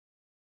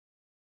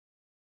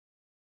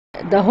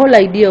the whole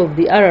idea of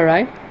the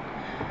RRI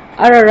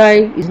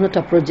is not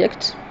a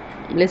project.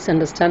 Let's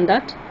understand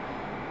that.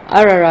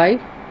 RRI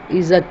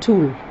is a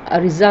tool,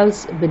 a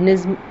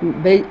results-based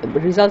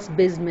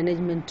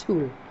management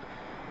tool,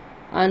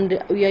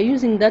 and we are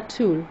using that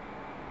tool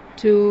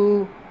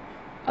to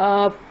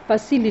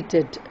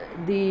facilitate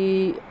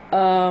the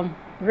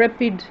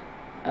rapid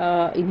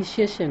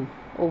initiation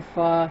of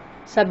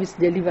service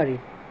delivery.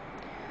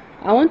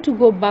 I want to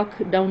go back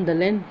down the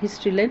lane,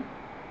 history lane,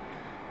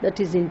 that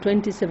is in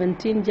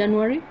 2017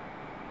 January.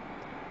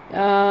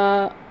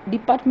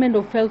 Department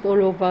of Health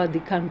all over the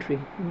country,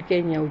 in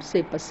Kenya I would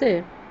say per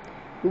se,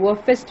 we were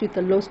faced with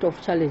a lot of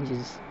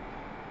challenges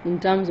in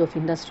terms of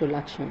industrial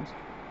actions.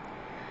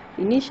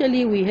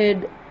 Initially we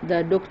had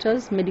the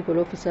doctors, medical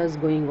officers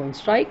going on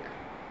strike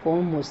for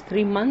almost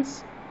 3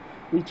 months,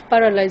 which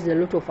paralyzed a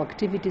lot of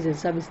activities and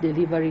service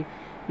delivery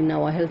in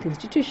our health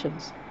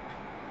institutions.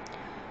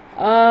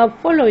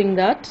 Following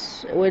that,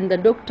 when the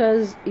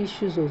doctors'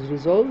 issues was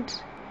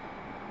resolved,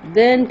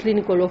 then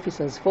clinical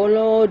officers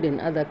followed and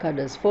other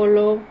cadres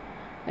follow,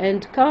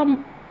 and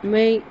come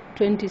May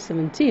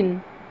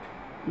 2017,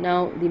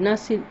 now the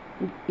nursing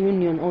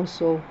union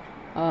also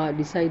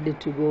decided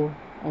to go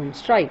on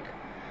strike.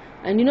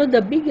 And you know,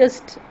 the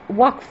biggest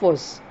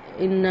workforce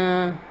in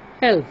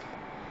health,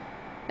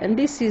 and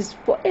this is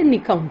for any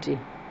county,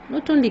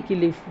 not only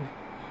Kilifi,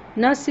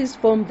 nurses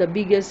form the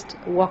biggest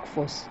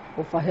workforce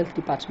of our health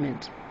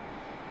department.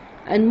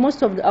 And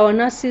most of our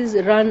nurses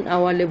run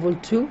our level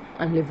 2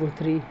 and level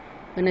 3.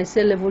 When I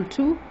say level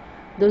 2,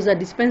 those are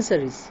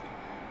dispensaries.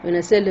 When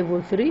I say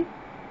level 3,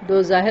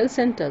 those are health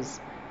centers.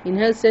 In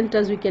health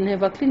centers, we can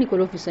have a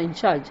clinical officer in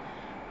charge,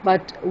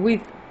 but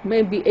with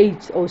maybe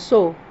 8 or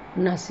so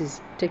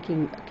nurses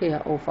taking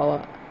care of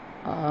our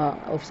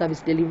of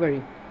service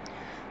delivery.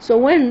 So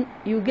when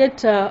you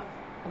get a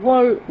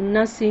whole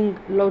nursing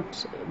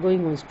lot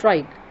going on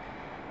strike,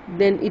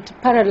 then it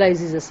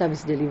paralyzes the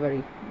service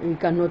delivery. We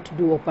cannot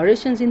do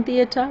operations in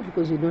theater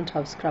because we don't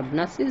have scrub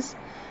nurses.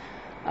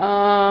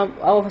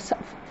 Our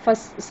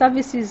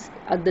services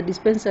at the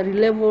dispensary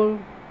level,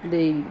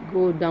 they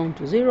go down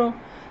to 0.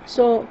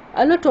 So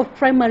a lot of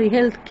primary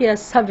health care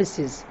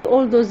services,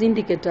 all those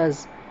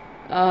indicators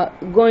are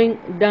going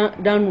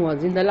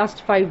downwards in the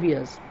last 5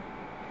 years.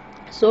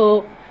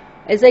 So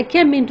as I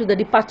came into the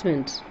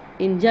department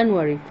in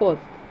January 4th,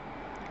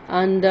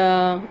 and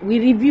we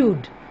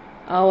reviewed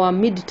our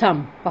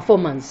mid-term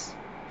performance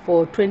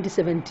for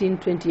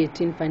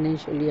 2017-2018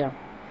 financial year.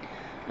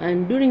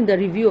 And during the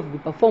review of the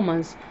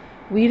performance,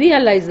 we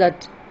realized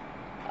that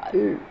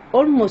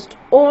almost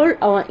all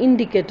our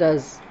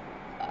indicators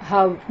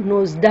have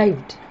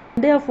nosedived.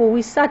 Therefore,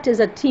 we sat as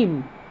a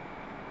team,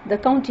 the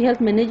county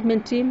health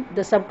management team,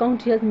 the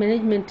sub-county health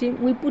management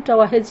team, we put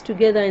our heads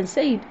together and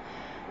said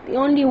the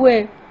only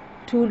way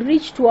to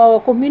reach to our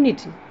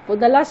community for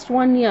the last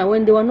 1 year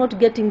when they were not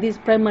getting these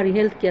primary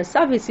health care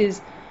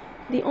services,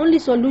 the only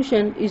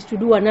solution is to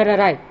do an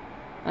RRI.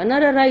 An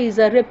RRI is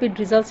a rapid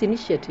results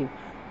initiative,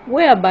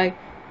 whereby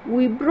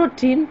we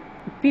brought in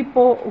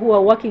people who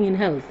are working in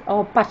health,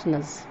 our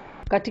partners.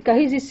 Katika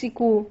hizi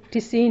siku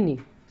 90,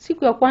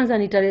 siku ya kwanza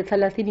ni tarehe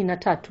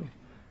 33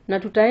 na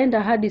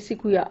tutaenda hadi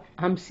siku ya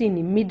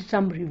 50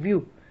 mid-term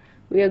review.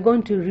 We are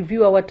going to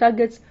review our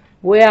targets,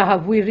 where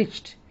have we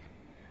reached,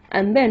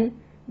 and then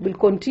we'll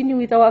continue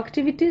with our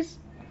activities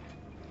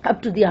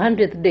up to the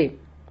 100th day.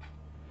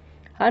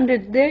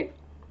 100th day,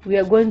 we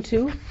are going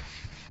to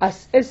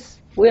assess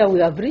where we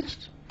have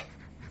reached,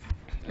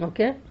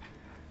 okay,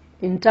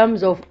 in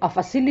terms of a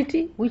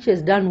facility which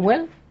has done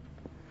well,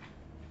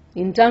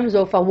 in terms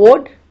of a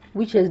ward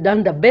which has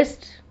done the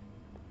best,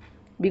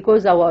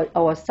 because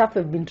our staff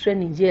have been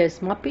trained in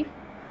GIS mapping.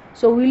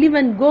 So we'll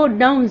even go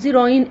down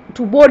 0 in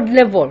to ward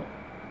level,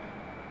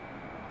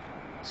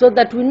 so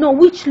that we know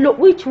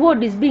which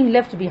ward is being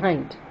left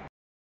behind.